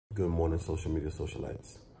Good morning, social media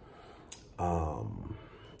socialites.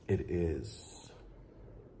 It is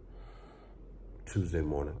Tuesday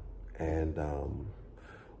morning, and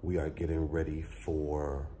we are getting ready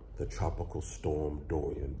for the Tropical Storm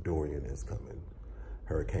Dorian. Dorian is coming.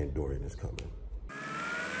 Hurricane Dorian is coming.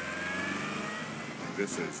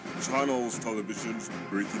 This is Channels Television's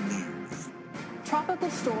breaking news. Tropical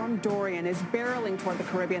Storm Dorian is barreling toward the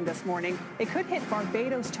Caribbean this morning. It could hit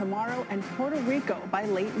Barbados tomorrow and Puerto Rico by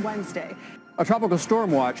late Wednesday. A tropical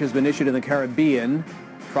storm watch has been issued in the Caribbean.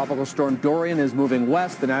 Tropical Storm Dorian is moving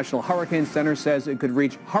west. The National Hurricane Center says it could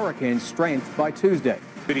reach hurricane strength by Tuesday.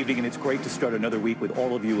 Good evening, and it's great to start another week with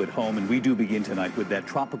all of you at home. And we do begin tonight with that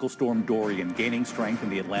Tropical Storm Dorian gaining strength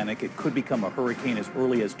in the Atlantic. It could become a hurricane as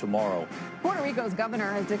early as tomorrow. Puerto Rico's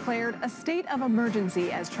governor has declared a state of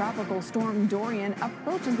emergency as Tropical Storm Dorian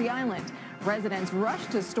approaches the island. Residents rush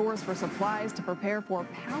to stores for supplies to prepare for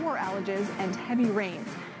power outages and heavy rains.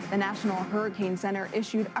 The National Hurricane Center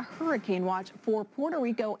issued a hurricane watch for Puerto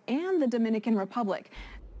Rico and the Dominican Republic.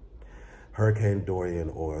 Hurricane Dorian,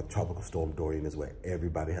 or Tropical Storm Dorian, is what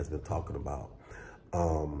everybody has been talking about.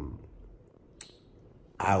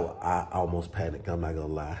 I almost panicked, I'm not gonna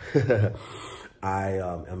lie. I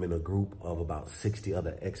am in a group of about 60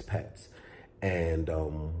 other expats, and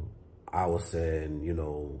I was saying, you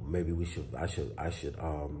know, maybe I should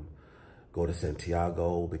go to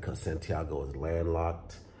Santiago because Santiago is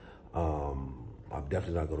landlocked. I'm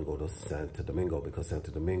definitely not going to go to Santo Domingo because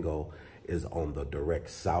Santo Domingo is on the direct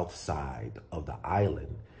south side of the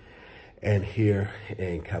island. And here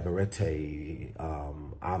in Cabarete,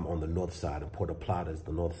 I'm on the north side, and Puerto Plata is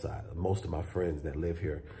the north side. Most of my friends that live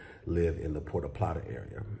here live in the Puerto Plata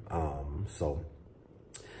area. So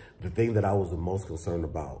the thing that I was the most concerned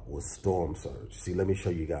about was storm surge. See, let me show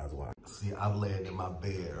you guys why. See, I'm laying in my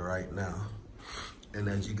bed right now. And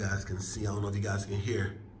as you guys can see, I don't know if you guys can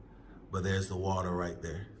hear, but there's the water right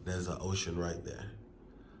there. There's the ocean right there.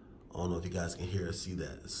 I don't know if you guys can hear or see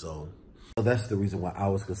that. So that's the reason why I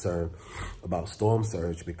was concerned about storm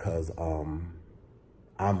surge, because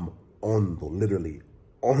I'm literally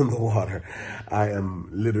on the water. I am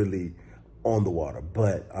literally on the water.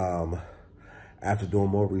 But after doing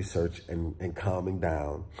more research and calming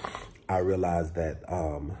down, I realized that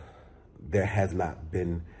there has not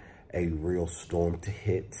been a real storm to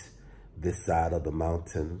hit this side of the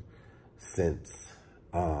mountain since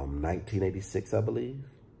 1986, I believe.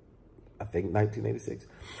 I think 1986.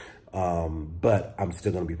 But I'm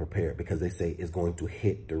still going to be prepared because they say it's going to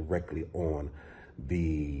hit directly on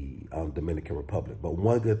the Dominican Republic. But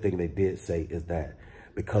one good thing they did say is that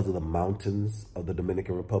because of the mountains of the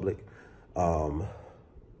Dominican Republic,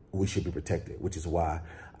 we should be protected, which is why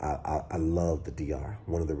I love the DR.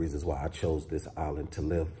 One of the reasons why I chose this island to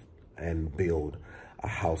live and build a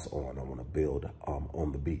house on. I want to build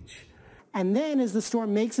on the beach. And then as the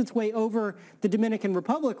storm makes its way over the Dominican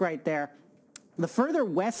Republic right there, the further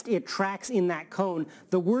west it tracks in that cone,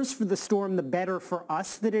 the worse for the storm, the better for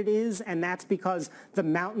us that it is. And that's because the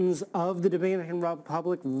mountains of the Dominican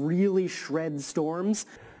Republic really shred storms.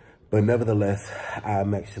 But nevertheless,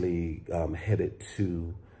 I'm actually headed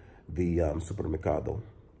to the supermercado.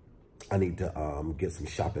 I need to get some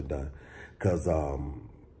shopping done because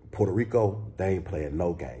Puerto Rico, they ain't playing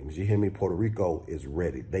no games. You hear me? Puerto Rico is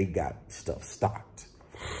ready. They got stuff stocked.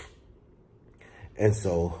 And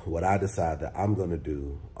so what I decided that I'm going to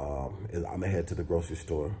do is I'm going to head to the grocery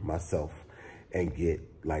store myself and get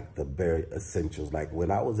like the very essentials. Like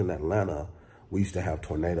when I was in Atlanta, we used to have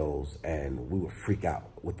tornadoes and we would freak out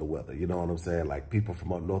with the weather. You know what I'm saying? Like people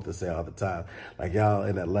from up north would say all the time, like y'all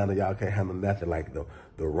in Atlanta, y'all can't handle nothing. Like the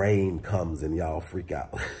rain comes and y'all freak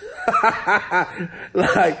out.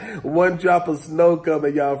 Like one drop of snow come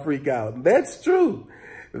and y'all freak out. That's true.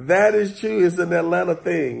 That is true. It's an Atlanta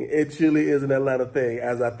thing. It truly is an Atlanta thing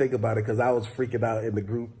as I think about it, because I was freaking out in the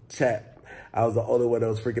group chat. I was the only one that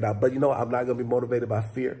was freaking out. But you know, I'm not going to be motivated by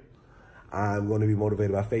fear. I'm going to be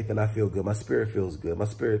motivated by faith, and I feel good. My spirit feels good. My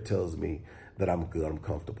spirit tells me that I'm good, I'm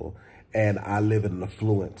comfortable. And I live in an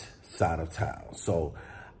affluent side of town. So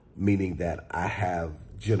meaning that I have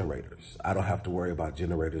generators. I don't have to worry about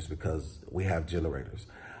generators because we have generators.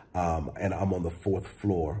 And I'm on the 4th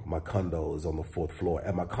floor. My condo is on the 4th floor,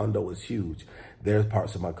 and my condo is huge. There's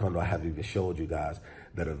parts of my condo I haven't even showed you guys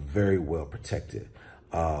that are very well protected,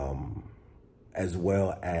 as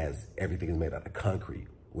well as everything is made out of concrete,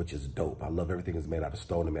 which is dope. I love everything is made out of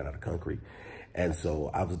stone and made out of concrete. And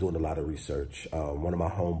so I was doing a lot of research. One of my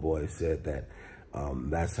homeboys said that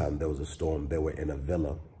last time there was a storm, they were in a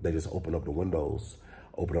villa. They just opened up the windows,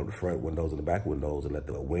 opened up the front windows and the back windows and let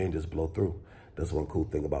the wind just blow through. That's one cool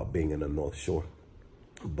thing about being in the North Shore.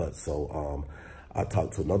 But so I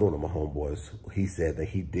talked to another one of my homeboys. He said that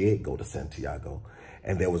he did go to Santiago,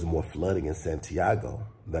 and there was more flooding in Santiago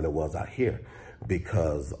than it was out here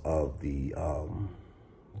because of the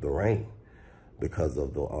rain, because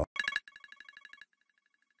of the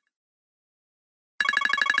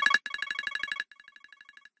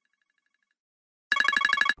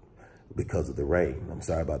because of the rain. I'm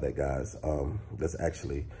sorry about that, guys. That's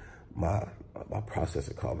actually my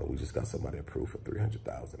processor calling. We just got somebody approved for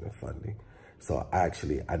 $300,000 in funding. So I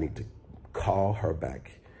need to call her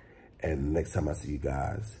back, and next time I see you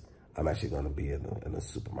guys, I'm actually going to be in the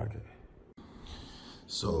supermarket.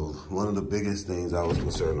 So one of the biggest things I was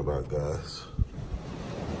concerned about, guys,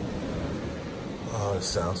 oh, it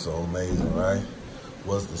sounds so amazing, right?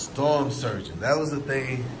 Was the storm surging. That was the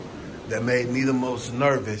thing that made me the most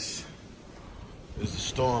nervous, is the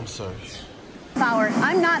storm surge.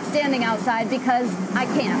 I'm not standing outside because I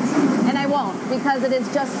can't, and I won't, because it is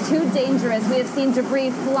just too dangerous. We have seen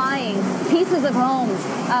debris flying, pieces of homes,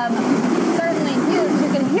 certainly huge. You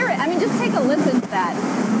can hear it. I mean, just take a listen to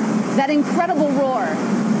that incredible roar.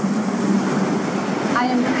 I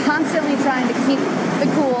am constantly trying to keep the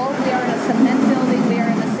cool. We are in a cement building. We are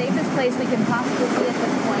in the safest place we can possibly be at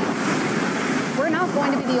this point. We're not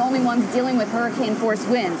going to be the only ones dealing with hurricane-force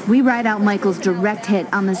winds. We ride out Michael's direct hit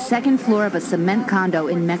on the second floor of a cement condo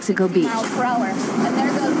in Mexico Beach. Miles per hour. And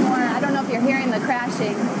there goes more. I don't know if you're hearing the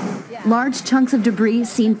crashing. Yeah. Large chunks of debris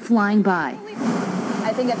seen flying by.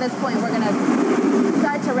 I think at this point we're going to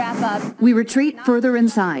start to wrap up. We retreat further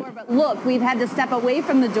inside. But look, we've had to step away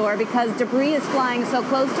from the door because debris is flying so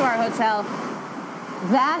close to our hotel.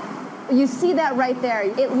 You see that right there.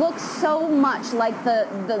 It looks so much like the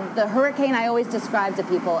hurricane I always describe to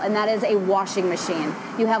people, and that is a washing machine.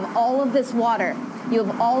 You have all of this water, you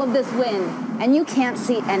have all of this wind, and you can't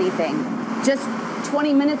see anything. Just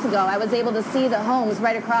 20 minutes ago, I was able to see the homes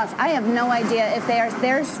right across. I have no idea if they are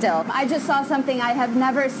there still. I just saw something I have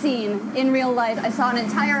never seen in real life. I saw an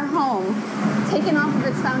entire home taken off of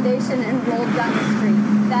its foundation and rolled down the street.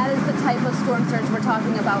 That is the type of storm surge we're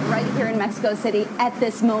talking about right here in Mexico City at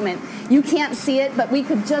this moment. You can't see it, but we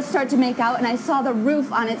could just start to make out, and I saw the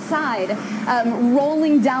roof on its side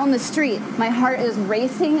rolling down the street. My heart is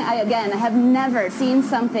racing. I have never seen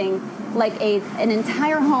something like an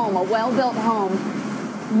entire home, a well-built home,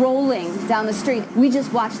 rolling down the street. We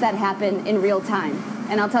just watched that happen in real time.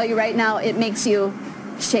 And I'll tell you right now, it makes you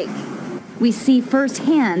shake. We see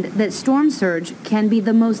firsthand that storm surge can be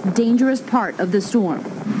the most dangerous part of the storm.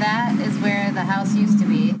 That is where the house used to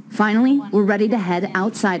be. Finally, we're ready to head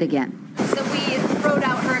outside again. So we rode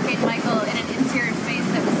out Hurricane Michael in an interior space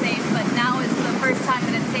that was safe, but now is the first time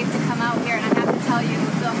that it's safe to come out here, and I have to tell you,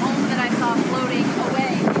 the home that I saw floating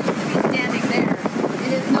away, to be standing there,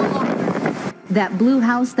 it is no longer. That blue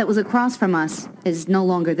house that was across from us is no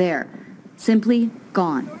longer there. Simply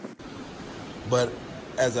gone. But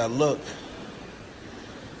as I look,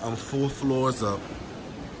 I'm 4 floors up.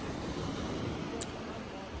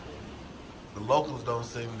 The locals don't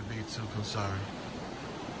seem to be too concerned.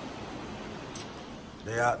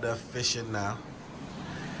 They're out there fishing now.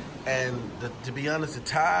 And to be honest, the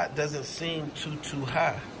tide doesn't seem too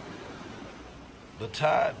high. The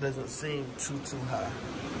tide doesn't seem too high.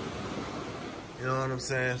 You know what I'm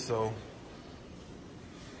saying? So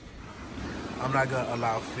I'm not gonna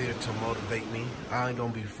allow fear to motivate me. I ain't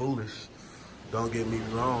gonna be foolish. Don't get me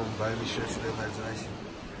wrong by any stretch of the imagination.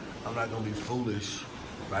 I'm not gonna be foolish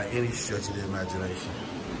by any stretch of the imagination.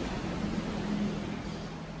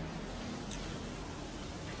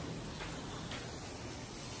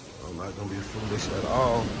 I'm not gonna be foolish at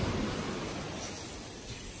all.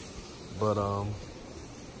 But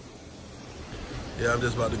yeah, I'm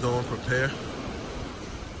just about to go and prepare.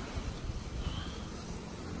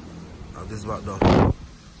 I'm just about to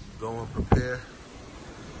go and prepare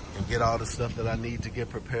and get all the stuff that I need to get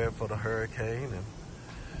prepared for the hurricane. And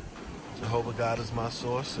Jehovah God is my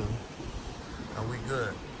source, and we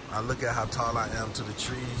good. I look at how tall I am to the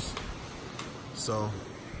trees. So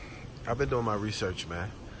I've been doing my research,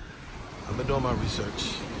 man. I've been doing my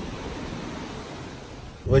research.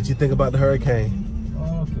 What you think about the hurricane?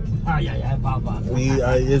 You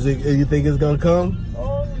think it's gonna come?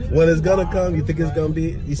 When it's gonna come, you think it's gonna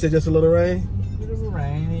be? You said just a little rain.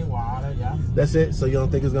 Rainy water, yeah. That's it. So you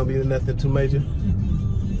don't think it's gonna be nothing too major?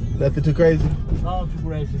 Nothing too crazy? No, too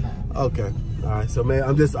crazy now. Okay. All right. So man,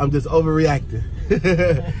 I'm just overreacting.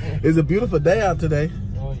 It's a beautiful day out today.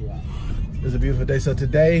 Oh yeah. It's a beautiful day. So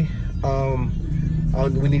today,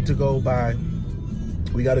 we need to go by.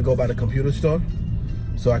 We got to go by the computer store,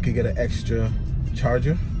 so I can get an extra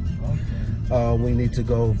charger. Okay. We need to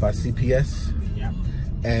go by CPS. Yeah.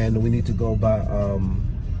 And we need to go by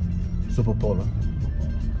Super Polar.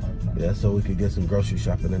 Yeah, so we could get some grocery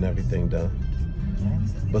shopping and everything done.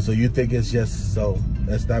 But so you think it's just, so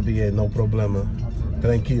está bien, no problema,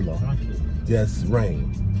 tranquilo, just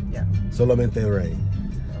rain. Yeah. Solamente rain.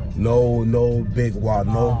 No big water,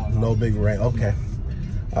 no big rain. Okay.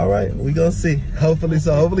 All right, we gonna see. Hopefully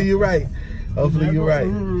so. Hopefully you're right. Hopefully you're right.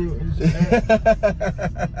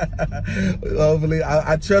 Hopefully,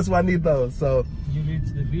 I trust Juanito. So You live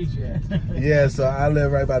to the beach, yeah. yeah, so I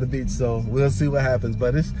live right by the beach, so we'll see what happens.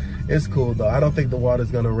 But it's cool though. I don't think the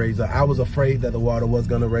water's gonna raise up. I was afraid that the water was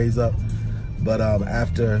gonna raise up, but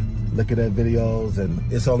after looking at videos, and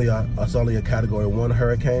it's only a Category 1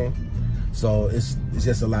 hurricane, so it's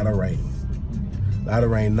just a lot of rain. A lot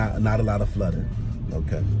of rain, not a lot of flooding.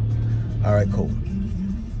 Okay. All right, cool.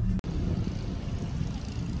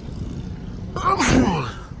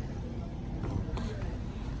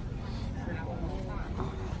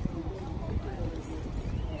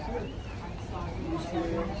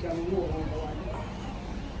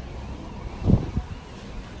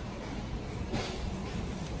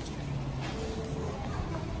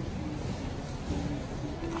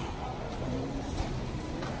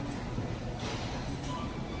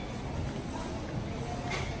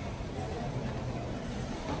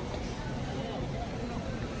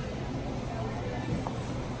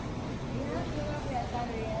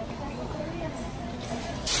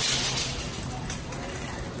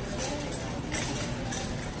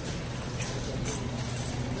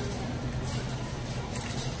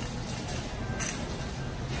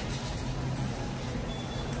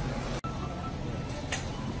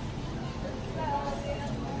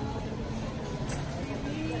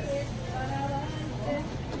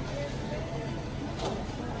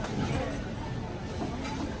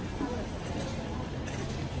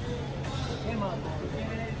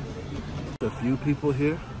 A few people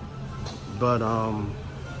here, but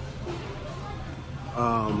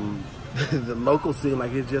the locals seem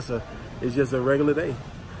like it's just a regular day.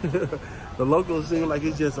 The locals seem like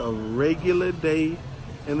it's just a regular day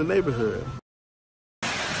in the neighborhood.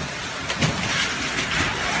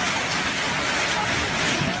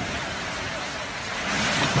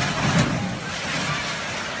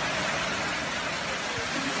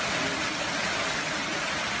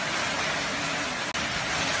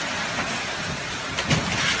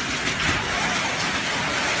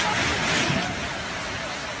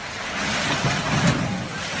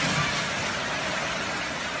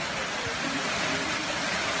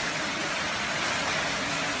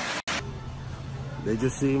 They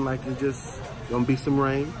just seem like it's just gonna be some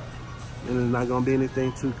rain, and it's not gonna be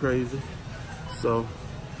anything too crazy. So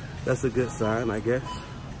that's a good sign, I guess,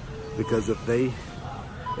 because if they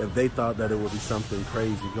thought that it would be something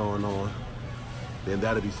crazy going on, then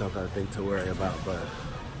that'd be something I think to worry about. But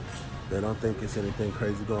they don't think it's anything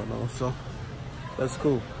crazy going on, so that's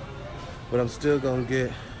cool. But I'm still gonna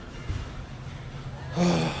get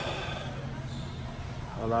a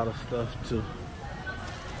lot of stuff too.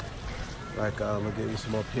 Like, I'm gonna get you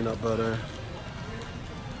some more peanut butter.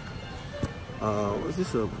 What's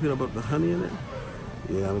this, a peanut butter with honey in it?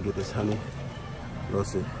 Yeah, I'm gonna get this honey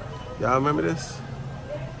roasted. Y'all remember this?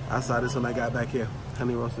 I saw this when I got back here.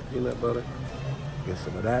 Honey roasted peanut butter. Get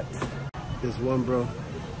some of that. This one brother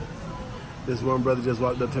just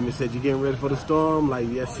walked up to me and said, "You getting ready for the storm?" Like,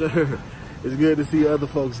 yes, sir. It's good to see other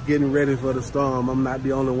folks getting ready for the storm. I'm not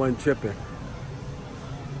the only one tripping.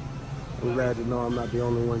 I'm glad to know I'm not the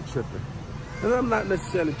only one tripping. And I'm not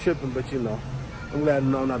necessarily tripping, but you know, I'm glad to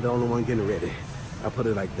know I'm not the only one getting ready. I put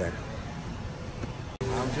it like that.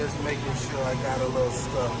 I'm just making sure I got a little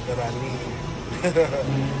stuff that I need.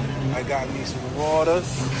 I got me some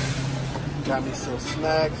waters, got me some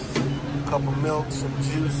snacks, a couple milk, some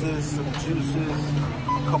juices, a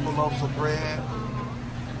couple loaves of bread.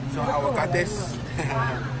 So I got this. You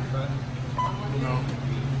know,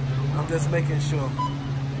 I'm just making sure.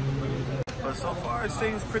 But so far it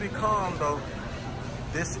seems pretty calm though.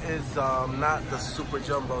 This is not the Super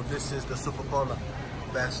Jumbo. This is the Super Polar.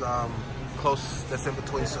 That's close. That's in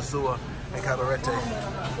between Sosua and Cabarete.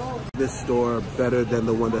 This store better than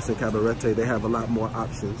the one that's in Cabarete. They have a lot more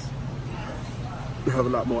options. They have a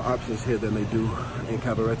lot more options here than they do in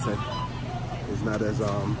Cabarete. It's not as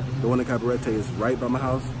the one in Cabarete is right by my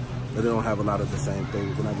house, but they don't have a lot of the same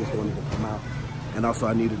things. And I just wanted to come out. And also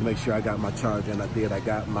I needed to make sure I got my charger, and I did. I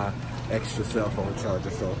got my extra cell phone charger,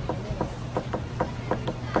 so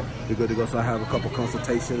we're good to go. So I have a couple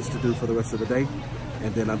consultations to do for the rest of the day,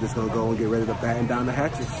 and then I'm just gonna go and get ready to batten down the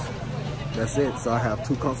hatches. That's it. So I have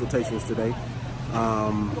 2 consultations today.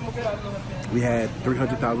 We had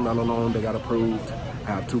 $300,000 loan that got approved.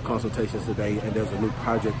 I have 2 consultations today, and there's a new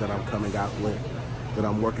project that I'm coming out with that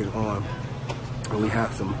I'm working on, and we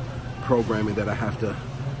have some programming that I have to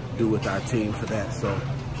do with our team for that. So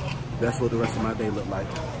that's what the rest of my day look like.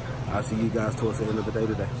 I'll see you guys towards the end of the day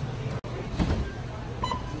today.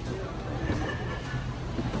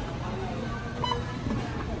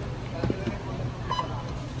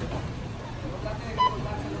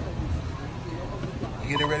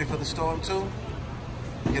 Getting ready for the storm too?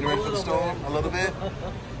 Getting ready for the storm a little bit?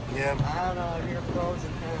 Yeah. I don't know if you're pros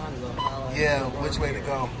and cons. Yeah, which way to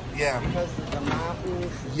go? Yeah. Because of the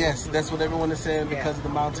mountains. Yes, that's what everyone is saying. Because of the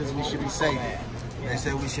mountains, we should be safe. They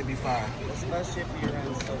said we should be fine. Especially if you're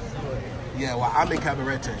in Sausalito. Yeah, well, I'm in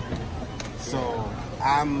Cabarete, so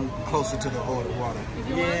I'm closer to the water.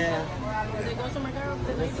 Yeah.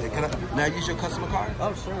 Can I use your customer card?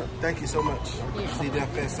 Oh, sure. Thank you so much. See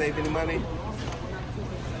if I save any money?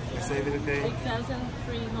 Save anything?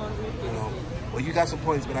 6,300. Well, you got some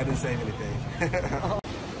points, but I didn't save anything.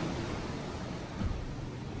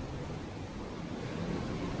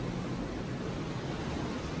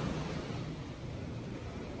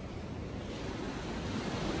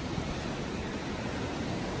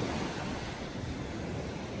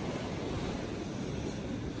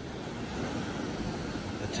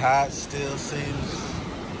 The tide still seems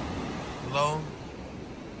low.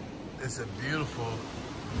 It's a beautiful,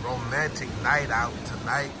 romantic night out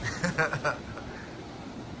tonight.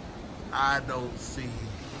 I don't see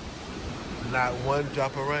not one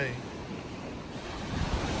drop of rain.